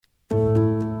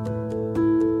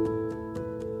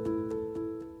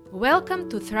Welcome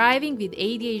to Thriving with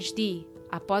ADHD,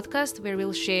 a podcast where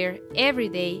we'll share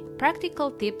everyday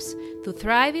practical tips to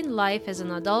thrive in life as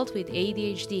an adult with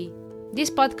ADHD.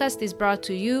 This podcast is brought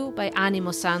to you by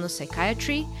Animo Sano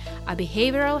Psychiatry, a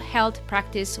behavioral health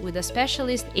practice with a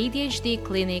specialist ADHD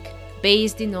clinic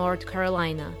based in North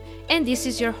Carolina. And this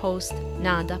is your host,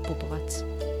 Nada Pupovac.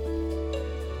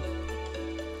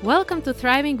 Welcome to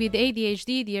Thriving with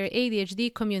ADHD, dear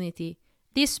ADHD community.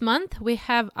 This month we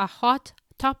have a hot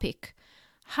topic: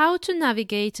 how to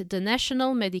navigate the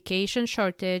national medication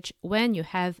shortage when you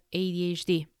have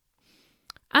ADHD.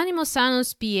 Animo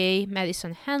Sano's PA,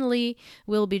 Madison Hanley,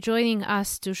 will be joining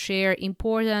us to share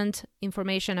important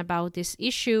information about this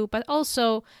issue, but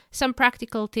also some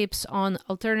practical tips on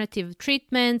alternative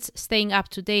treatments, staying up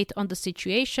to date on the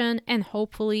situation, and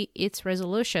hopefully its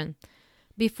resolution.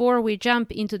 Before we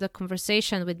jump into the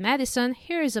conversation with Madison,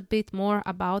 here is a bit more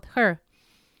about her.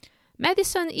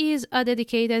 Madison is a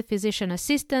dedicated physician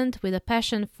assistant with a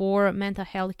passion for mental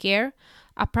health care,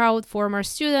 a proud former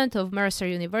student of Mercer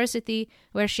University,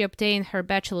 where she obtained her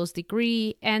bachelor's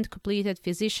degree and completed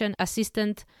physician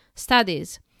assistant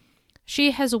studies.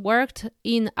 She has worked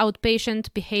in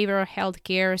outpatient behavioral health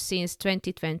care since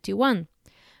 2021.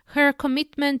 Her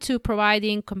commitment to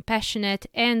providing compassionate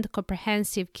and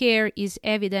comprehensive care is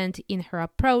evident in her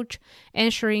approach,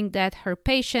 ensuring that her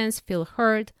patients feel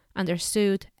heard,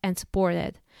 understood, and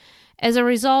supported. As a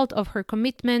result of her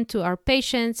commitment to our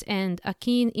patients and a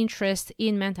keen interest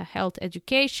in mental health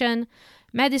education,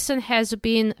 Madison has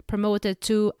been promoted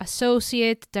to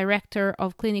Associate Director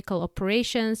of Clinical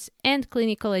Operations and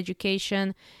Clinical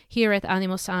Education here at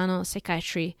Animo Sano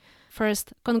Psychiatry.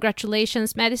 First,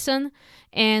 congratulations, Madison,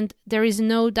 and there is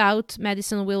no doubt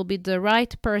Madison will be the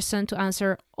right person to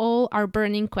answer all our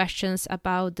burning questions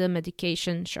about the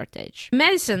medication shortage.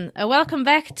 Madison, welcome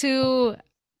back to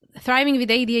Thriving with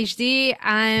ADHD.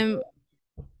 I'm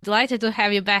delighted to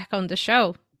have you back on the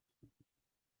show.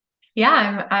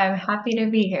 Yeah, I'm happy to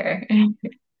be here.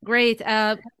 Great.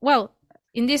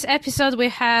 In this episode, we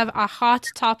have a hot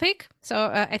topic. So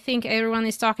I think everyone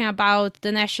is talking about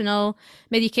the national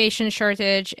medication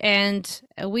shortage, and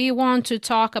we want to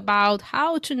talk about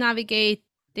how to navigate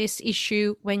this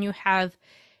issue when you have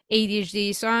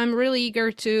ADHD. So I'm really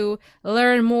eager to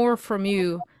learn more from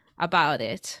you about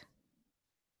it.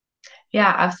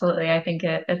 Yeah, absolutely. I think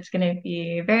it's going to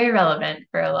be very relevant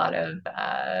for a lot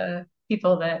of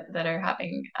people that are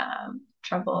having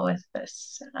trouble with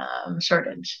this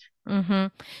shortage. Mm-hmm.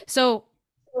 So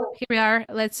here we are.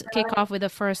 Let's kick off with the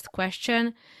first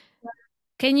question.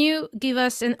 Can you give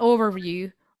us an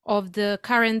overview of the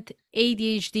current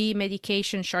ADHD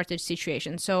medication shortage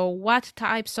situation? So what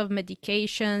types of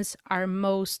medications are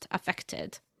most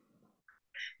affected?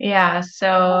 Yeah,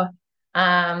 so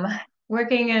um,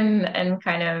 working and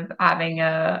kind of having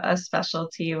a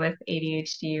specialty with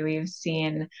ADHD, we've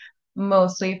seen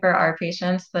mostly for our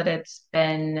patients that it's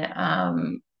been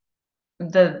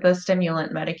the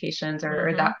stimulant medications or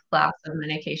Mm-hmm. that class of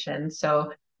medications.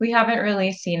 So we haven't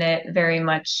really seen it very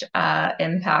much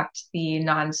impact the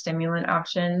non-stimulant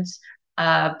options,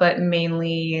 but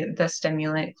mainly the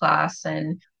stimulant class.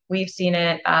 And we've seen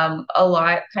it a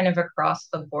lot kind of across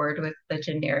the board with the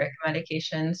generic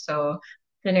medications. So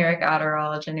generic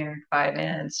Adderall, generic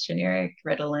Vyvanse, generic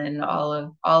Ritalin,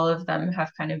 all of them have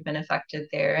kind of been affected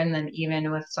there. And then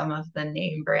even with some of the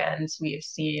name brands, we've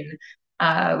seen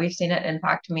it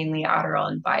impact mainly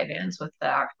Adderall and Vyvanse with the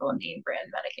actual name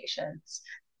brand medications.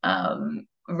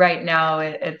 Right now,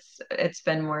 it's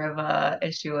been more of a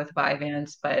issue with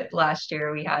Vyvanse, but last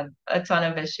year we had a ton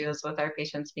of issues with our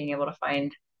patients being able to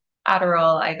find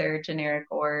Adderall, either generic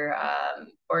or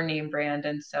name brand,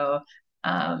 and so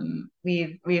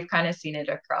we've kind of seen it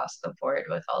across the board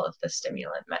with all of the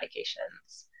stimulant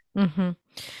medications. Mm-hmm.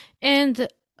 And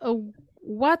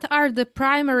what are the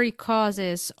primary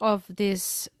causes of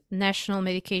this national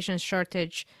medication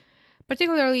shortage,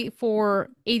 particularly for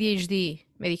ADHD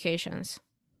medications?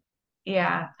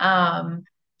 Yeah.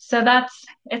 So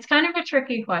it's kind of a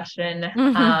tricky question.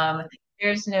 Mm-hmm.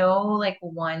 There's no like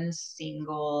one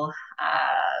single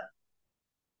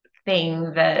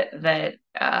thing that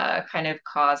kind of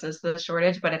causes the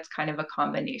shortage, but it's kind of a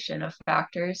combination of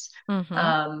factors. Mm-hmm.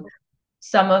 Um,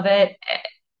 some of it,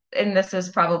 and this is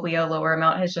probably a lower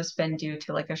amount, has just been due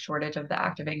to like a shortage of the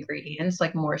active ingredients,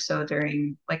 like more so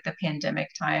during like the pandemic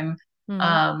time.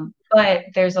 Mm-hmm. But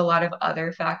there's a lot of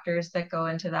other factors that go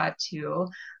into that too.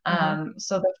 Mm-hmm.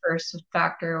 So the first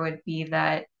factor would be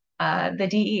that the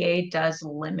DEA does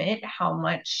limit how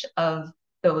much of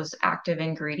those active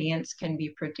ingredients can be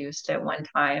produced at one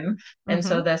time. And Mm-hmm.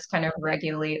 so this kind of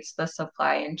regulates the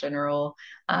supply in general.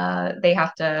 They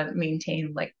have to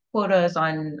maintain like quotas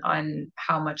on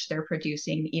how much they're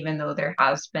producing, even though there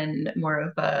has been more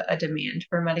of a demand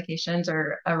for medications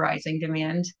or a rising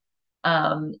demand.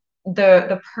 Um,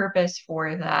 the purpose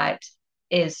for that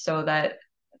is so that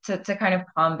to kind of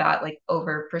combat like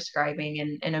over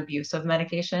prescribing and abuse of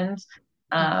medications.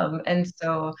 Mm-hmm. And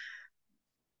so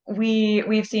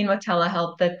we've seen with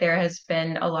telehealth that there has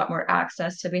been a lot more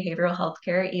access to behavioral health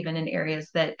care, even in areas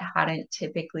that hadn't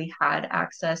typically had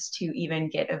access to even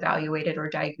get evaluated or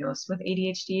diagnosed with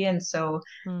ADHD. And so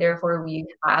therefore we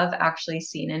have actually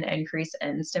seen an increase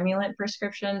in stimulant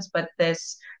prescriptions, but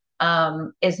this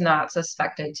is not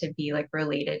suspected to be like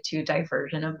related to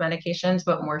diversion of medications,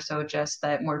 but more so just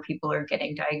that more people are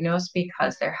getting diagnosed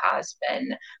because there has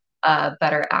been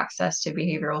better access to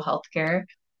behavioral health care.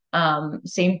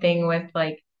 Same thing with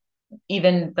like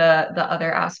even the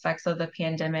other aspects of the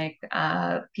pandemic,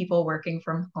 people working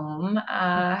from home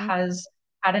Mm-hmm. has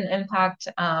had an impact.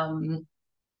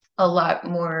 A lot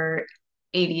more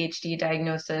ADHD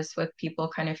diagnosis with people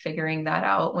kind of figuring that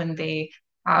out when they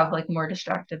have like more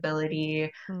distractibility,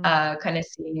 kind of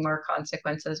seeing more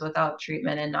consequences without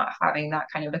treatment and not having that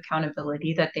kind of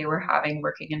accountability that they were having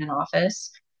working in an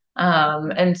office.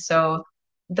 And so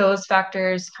those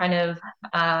factors kind of,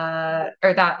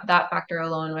 or that factor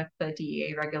alone with the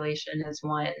DEA regulation is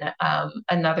one.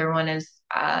 Another one is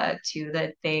two,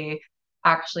 that they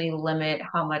actually limit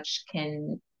how much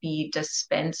can be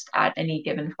dispensed at any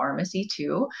given pharmacy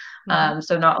too. Mm-hmm.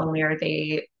 So not only are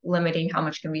they limiting how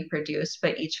much can be produced,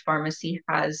 but each pharmacy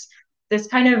has this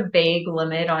kind of vague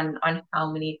limit on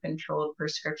how many controlled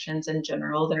prescriptions in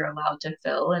general they're allowed to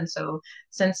fill. And so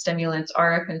since stimulants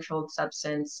are a controlled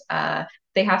substance,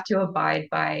 they have to abide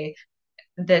by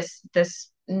this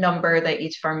number that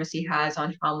each pharmacy has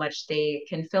on how much they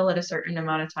can fill at a certain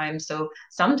amount of time. So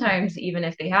sometimes even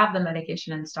if they have the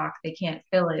medication in stock, they can't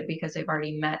fill it because they've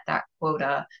already met that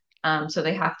quota. So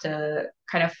they have to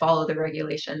kind of follow the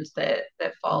regulations that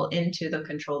fall into the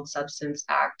Controlled Substance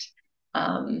Act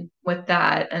with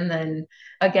that. And then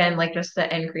again, like just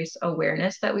the increased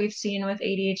awareness that we've seen with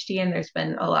ADHD, and there's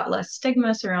been a lot less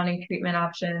stigma surrounding treatment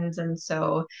options. And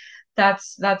so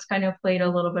that's kind of played a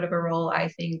little bit of a role, I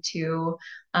think, too.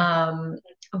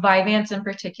 Vyvanse in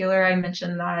particular, I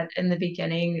mentioned that in the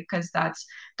beginning because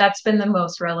that's been the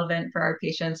most relevant for our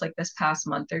patients like this past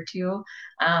month or two.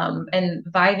 And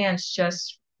Vyvanse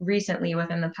just recently,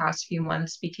 within the past few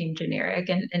months, became generic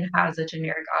and has a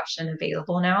generic option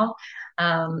available now.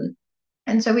 Um,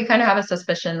 and so we kind of have a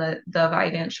suspicion that the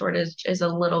Vyvanse shortage is a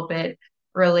little bit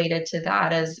related to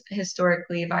that, as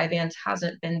historically Vyvanse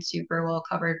hasn't been super well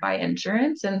covered by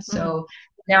insurance. And Mm-hmm. so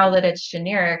now that it's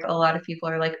generic, a lot of people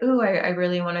are like, ooh, I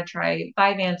really want to try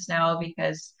Vyvanse now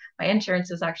because my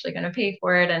insurance is actually going to pay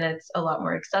for it and it's a lot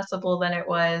more accessible than it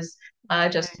was,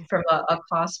 just Okay. from a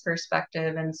cost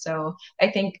perspective. And so I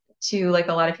think too, like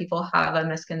a lot of people have a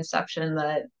misconception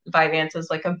that Vyvanse is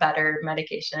like a better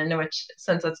medication, which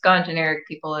since it's gone generic,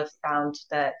 people have found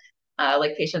that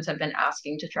like patients have been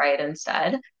asking to try it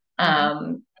instead.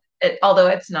 Mm-hmm. Although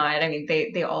it's not, I mean,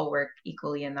 they all work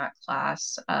equally in that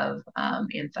class of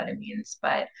amphetamines,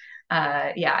 but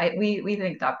yeah, we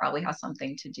think that probably has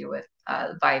something to do with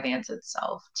Vyvanse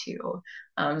itself too.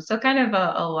 So kind of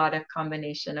a lot of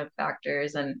combination of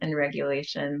factors and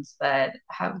regulations that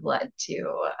have led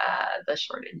to the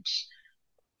shortage.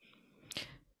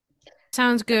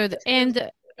 Sounds good.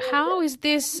 And how is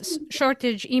this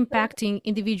shortage impacting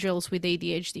individuals with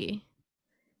ADHD?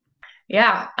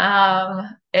 Yeah,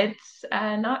 it's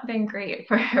not been great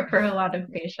for a lot of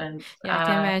patients. Yeah, I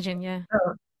can imagine. Yeah.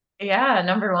 So, yeah,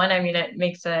 number one, I mean, it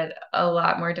makes it a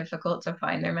lot more difficult to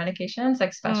find their medications, Mm,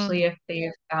 especially if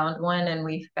they've found one and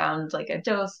we found like a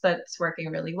dose that's working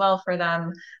really well for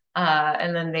them.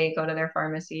 And then they go to their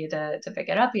pharmacy to pick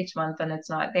it up each month and it's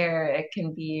not there. It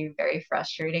can be very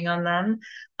frustrating on them,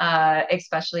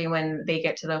 especially when they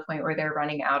get to the point where they're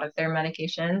running out of their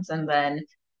medications. And then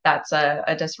that's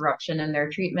a disruption in their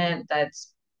treatment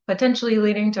that's potentially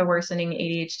leading to worsening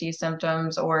ADHD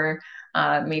symptoms, or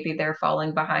maybe they're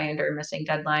falling behind or missing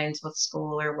deadlines with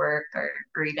school or work,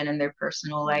 or even in their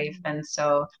personal life. And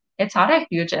so it's had a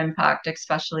huge impact,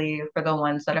 especially for the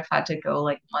ones that have had to go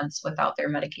like months without their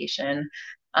medication.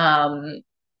 Um,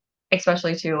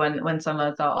 Especially too when some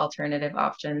of the alternative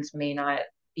options may not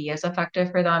be as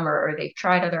effective for them, or they've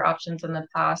tried other options in the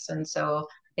past. And so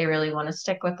they really want to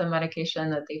stick with the medication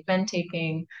that they've been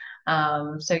taking.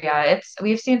 So yeah,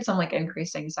 we've seen some like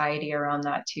increased anxiety around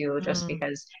that too, just mm,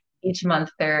 because each month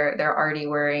they're already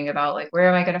worrying about like where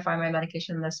am I going to find my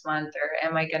medication this month, or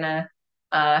am I going to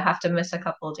have to miss a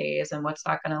couple of days, and what's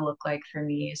that going to look like for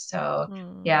me? So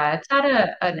Mm. yeah, it's had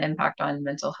an impact on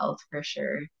mental health for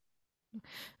sure.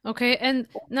 Okay, and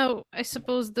now I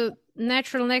suppose the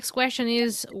natural next question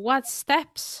is what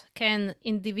steps can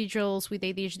individuals with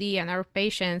ADHD and our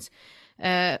patients,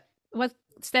 uh, what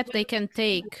steps they can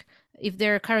take if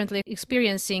they're currently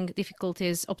experiencing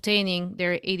difficulties obtaining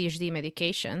their ADHD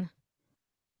medication?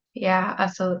 Yeah,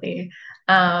 absolutely.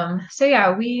 So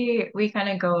yeah, we kind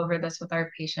of go over this with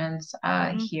our patients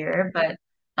Mm-hmm. here, but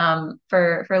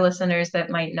for listeners that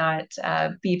might not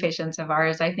be patients of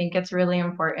ours, I think it's really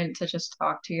important to just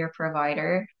talk to your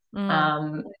provider. Mm,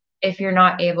 Um, if you're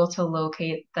not able to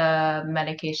locate the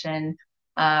medication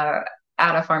uh,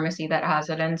 at a pharmacy that has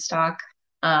it in stock,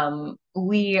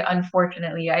 we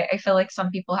unfortunately, I feel like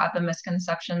some people have the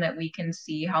misconception that we can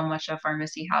see how much a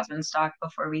pharmacy has in stock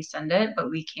before we send it, but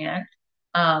we can't.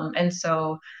 And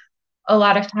so a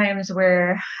lot of times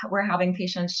we're having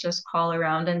patients just call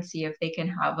around and see if they can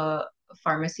have a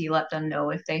pharmacy let them know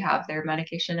if they have their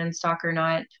medication in stock or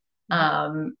not. mhm,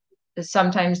 Um,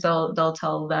 Sometimes they'll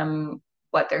tell them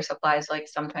what their supply is like.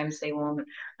 Sometimes they won't.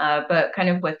 But kind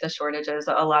of with the shortages,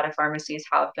 a lot of pharmacies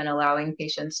have been allowing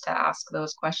patients to ask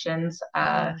those questions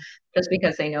mm, just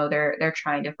because they know they're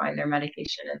trying to find their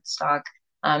medication in stock.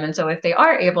 And so if they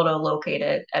are able to locate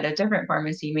it at a different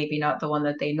pharmacy, maybe not the one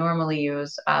that they normally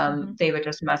use, mhm. they would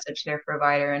just message their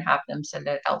provider and have them send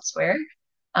it elsewhere.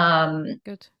 Um,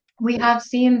 Good. we have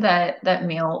seen that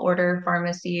mail order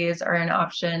pharmacies are an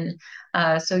option.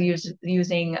 So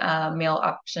using mail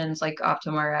options like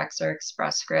OptumRx or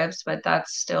Express Scripts, but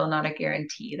that's still not a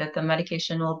guarantee that the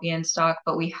medication will be in stock.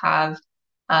 But we have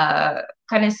uh,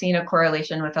 kind of seen a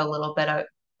correlation with a little bit of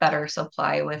better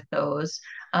supply with those.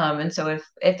 And so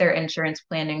if their insurance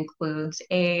plan includes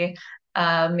a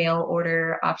mail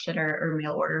order option or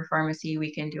mail order pharmacy,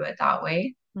 we can do it that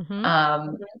way. Mhm,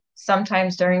 Um,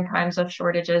 Sometimes during times of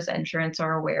shortages, insurance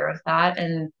are aware of that,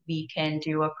 and we can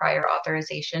do a prior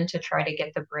authorization to try to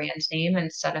get the brand name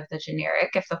instead of the generic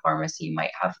if the pharmacy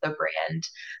might have the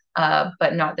brand,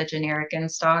 but not the generic in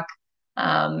stock.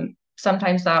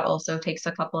 Sometimes that also takes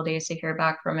a couple of days to hear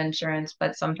back from insurance,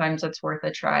 but sometimes it's worth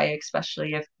a try,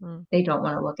 especially if mm, they don't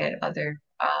want to look at other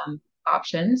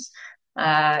options.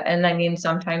 And I mean,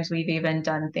 sometimes we've even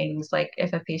done things like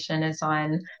if a patient is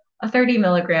on a 30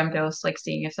 milligram dose, like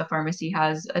seeing if the pharmacy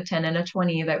has a 10 and a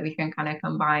 20 that we can kind of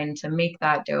combine to make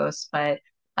that dose. But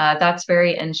that's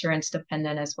very insurance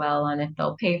dependent as well on if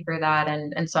they'll pay for that.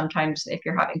 And sometimes if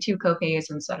you're having two copays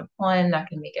instead of one, that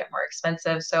can make it more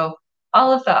expensive. So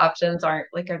all of the options aren't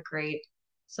like a great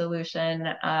solution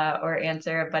or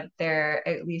answer, but they're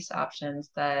at least options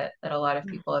that a lot of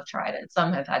mm. people have tried and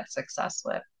some have had success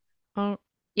with. Oh,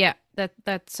 yeah,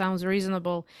 that sounds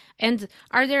reasonable. And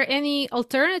are there any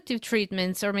alternative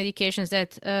treatments or medications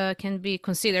that can be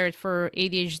considered for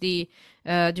ADHD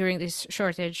during this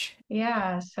shortage?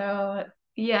 Yeah, so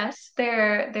yes,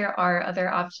 there are other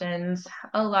options.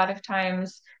 A lot of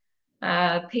times,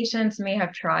 patients may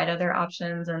have tried other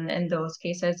options, and in those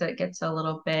cases, it gets a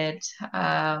little bit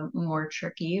more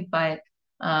tricky. But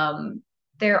um,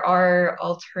 there are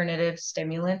alternative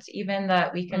stimulants even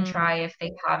that we can Mm, try if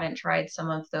they haven't tried some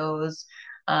of those.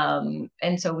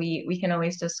 And so we can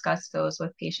always discuss those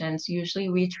with patients. Usually,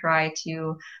 we try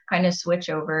to kind of switch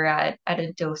over at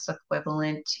a dose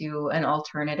equivalent to an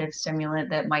alternative stimulant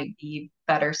that might be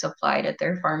better supplied at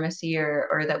their pharmacy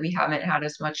or that we haven't had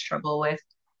as much trouble with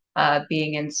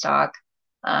being in stock.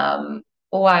 Um,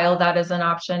 while that is an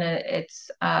option, it's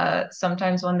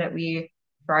sometimes one that we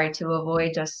try to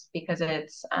avoid just because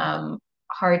it's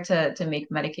hard to make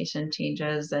medication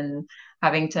changes and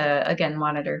having to again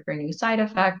monitor for new side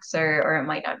effects or it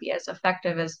might not be as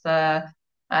effective as the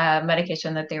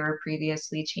medication that they were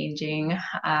previously changing.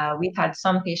 We've had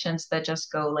some patients that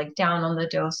just go like down on the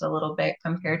dose a little bit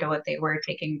compared to what they were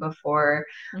taking before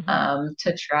mhm,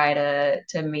 to try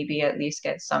to maybe at least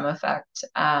get some effect.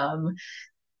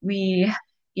 We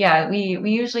yeah we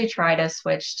usually try to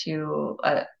switch to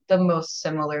the most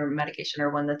similar medication or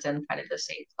one that's in kind of the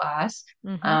same class.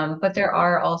 mhm, But there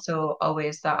are also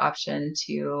always the option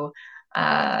to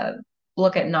uh,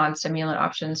 look at non-stimulant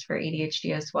options for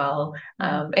ADHD as well.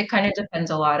 mm. It kind of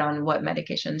depends a lot on what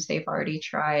medications they've already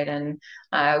tried, and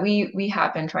we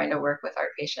have been trying to work with our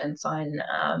patients on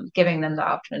giving them the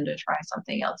option to try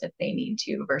something else if they need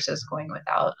to versus going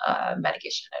without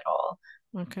medication at all.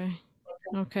 Okay.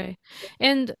 Okay.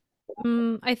 And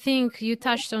I think you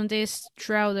touched on this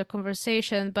throughout the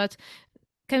conversation, but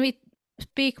can we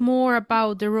speak more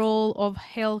about the role of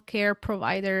healthcare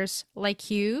providers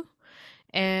like you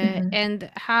Mhm. and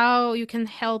how you can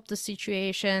help the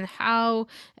situation, how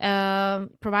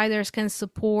providers can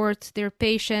support their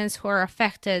patients who are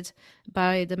affected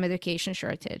by the medication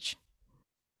shortage.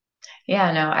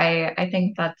 Yeah, no, I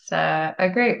think that's a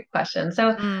great question.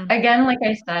 So Mm, again, like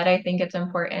I said, I think it's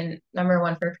important, number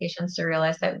one, for patients to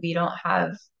realize that we don't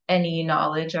have any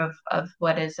knowledge of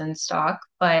what is in stock.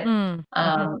 But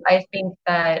mhm, I think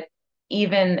that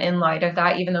even in light of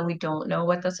that, even though we don't know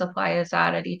what the supply is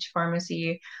at each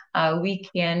pharmacy, we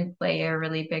can play a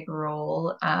really big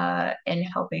role in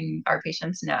helping our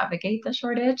patients navigate the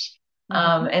shortage.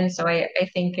 mhm, And so I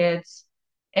think it's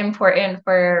important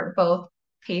for both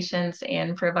patients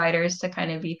and providers to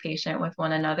kind of be patient with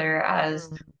one another as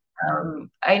mm,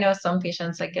 I know some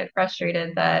patients that get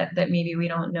frustrated that maybe we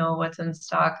don't know what's in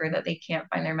stock or that they can't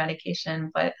find their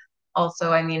medication, but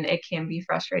also, I mean, it can be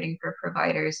frustrating for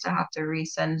providers to have to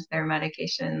resend their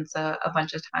medications a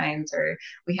bunch of times, or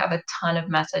we have a ton of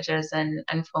messages and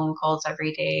phone calls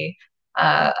every day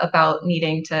about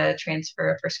needing to transfer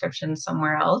a prescription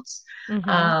somewhere else.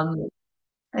 mhm, Um,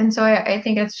 and so I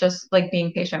think it's just like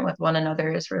being patient with one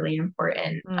another is really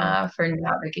important mm, for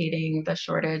navigating the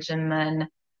shortage, and then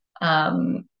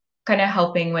um, kind of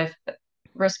helping with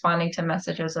responding to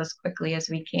messages as quickly as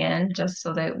we can, just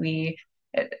so that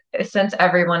since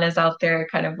everyone is out there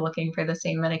kind of looking for the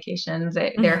same medications,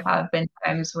 there have been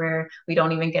times where we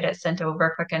don't even get it sent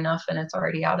over quick enough and it's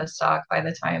already out of stock by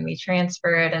the time we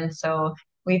transfer it. And so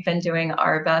we've been doing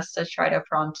our best to try to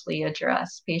promptly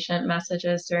address patient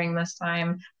messages during this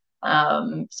time,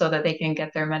 so that they can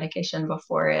get their medication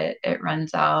before it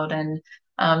runs out. And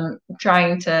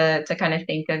trying to kind of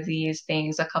think of these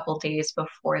things a couple days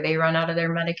before they run out of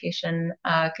their medication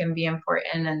can be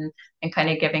important, and kind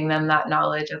of giving them that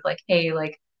knowledge of like, hey,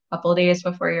 like a couple days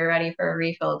before you're ready for a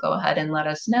refill, go ahead and let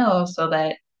us know so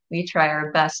that we try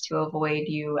our best to avoid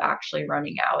you actually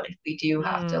running out if we do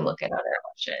have to mm, look at other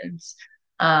options.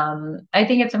 I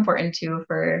think it's important too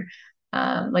for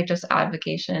like just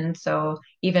advocation. So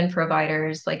even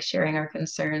providers like sharing our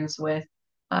concerns with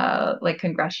like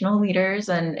congressional leaders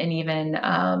and even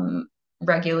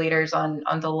regulators on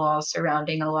the laws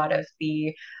surrounding a lot of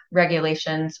the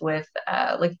regulations with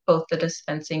like both the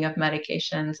dispensing of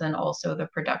medications and also the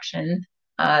production.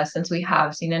 Since we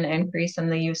have seen an increase in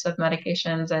the use of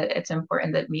medications, it's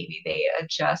important that maybe they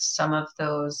adjust some of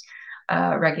those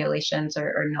regulations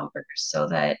or numbers so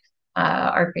that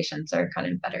our patients are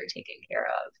kind of better taken care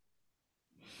of.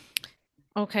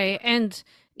 okay, and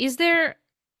is there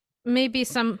maybe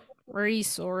some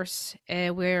resource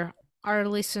where our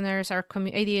listeners, our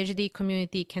ADHD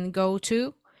community can go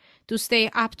to stay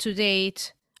up to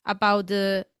date about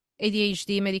the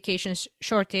ADHD medication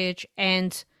shortage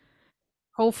and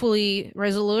hopefully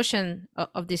resolution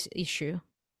of this issue?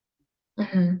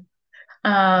 Mhm.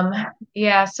 Um,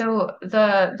 yeah, so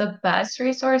the best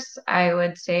resource I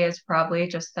would say is probably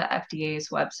just the FDA's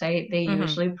website. They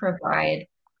Mm-hmm. usually provide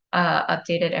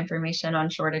updated information on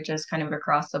shortages kind of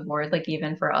across the board, like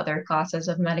even for other classes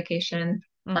of medication.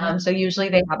 Mm-hmm. So usually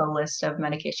they have a list of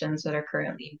medications that are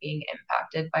currently being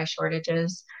impacted by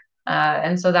shortages.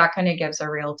 And so that kind of gives a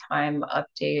real-time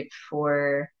update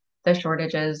for the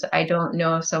shortages. I don't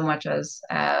know so much as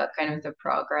kind of the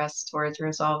progress towards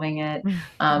resolving it.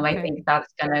 I Okay. think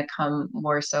that's going to come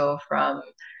more so from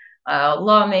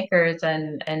lawmakers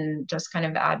and just kind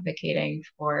of advocating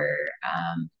for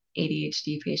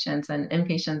ADHD patients and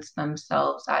patients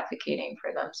themselves advocating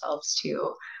for themselves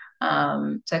too,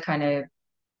 to kind of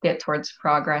get towards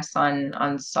progress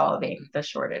on solving the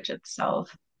shortage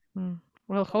itself. Mm.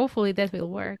 Well, hopefully that will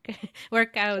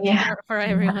work out Yeah. for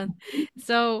everyone.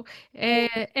 So,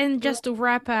 and just to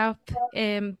wrap up,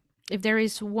 if there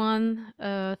is one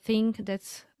thing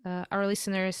that our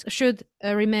listeners should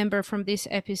remember from this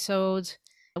episode,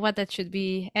 what that should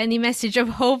be? Any message of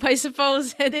hope, I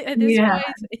suppose, at this Yeah.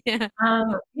 point? Yeah.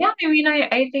 Yeah, I mean,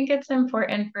 I think it's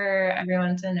important for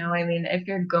everyone to know. I mean, if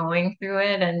you're going through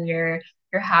it and you're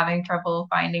having trouble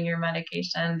finding your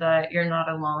medication, that you're not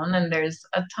alone, and there's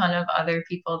a ton of other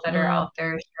people that are Mm, out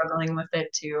there struggling with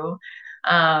it too.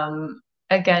 Um,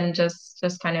 Again, just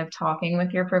kind of talking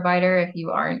with your provider if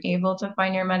you aren't able to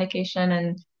find your medication,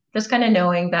 and just kind of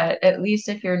knowing that at least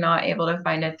if you're not able to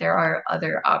find it, there are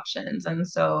other options. And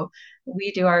so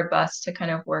we do our best to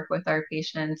kind of work with our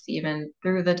patients, even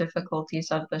through the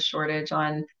difficulties of the shortage,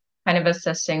 on kind of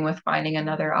assisting with finding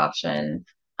another option.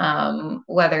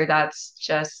 Whether that's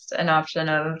just an option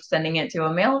of sending it to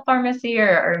a mail pharmacy,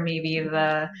 or maybe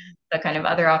the kind of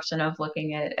other option of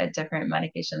looking at different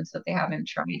medications that they haven't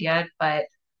tried yet. But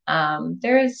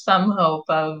there is some hope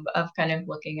of kind of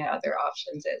looking at other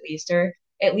options at least, or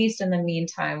at least in the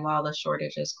meantime, while the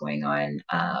shortage is going on,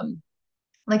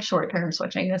 like short-term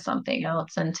switching to something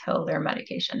else until their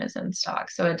medication is in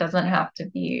stock. So it doesn't have to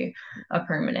be a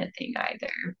permanent thing either.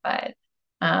 But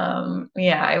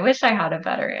yeah, I wish I had a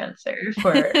better answer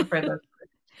for this,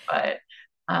 but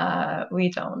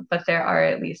we don't. But there are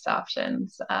at least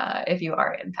options if you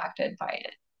are impacted by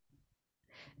it.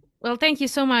 Well, thank you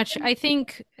so much. I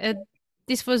think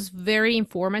this was very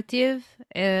informative.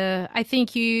 I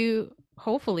think you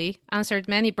hopefully answered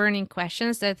many burning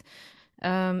questions that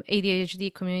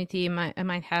ADHD community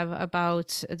might have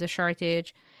about the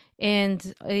shortage.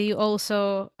 And you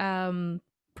also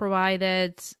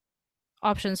provided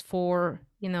options for,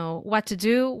 what to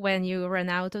do when you run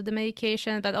out of the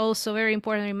medication, but also very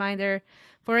important reminder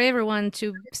for everyone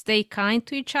to stay kind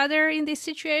to each other in this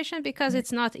situation because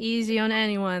it's not easy on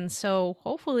anyone. So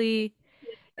hopefully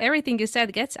everything you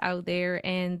said gets out there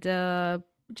and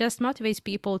just motivates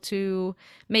people to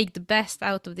make the best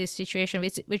out of this situation,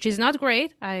 which is not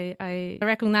great. I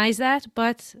recognize that,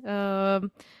 but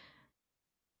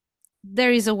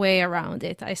there is a way around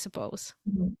it, I suppose.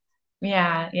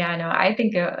 Yeah, no, I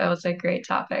think it was a great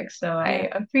topic. So Yeah. I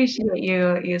appreciate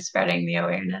you spreading the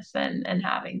awareness and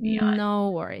having me on. No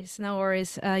worries. No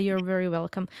worries. You're very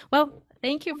welcome. Well,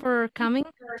 thank you for coming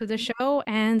to the show,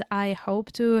 and I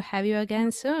hope to have you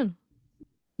again soon.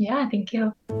 Yeah, thank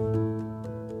you.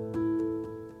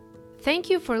 Thank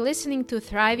you for listening to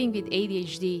Thriving with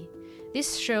ADHD.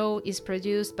 This show is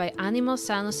produced by Animal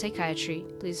Sano Psychiatry.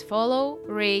 Please follow,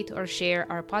 rate, or share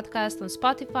our podcast on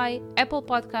Spotify, Apple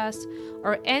Podcasts,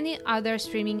 or any other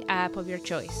streaming app of your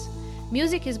choice.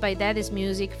 Music is by Daddy's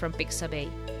Music from Pixabay.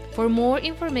 For more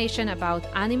information about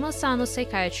Animal Sano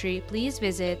Psychiatry, please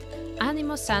visit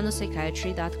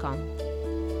animalsanopsychiatry.com.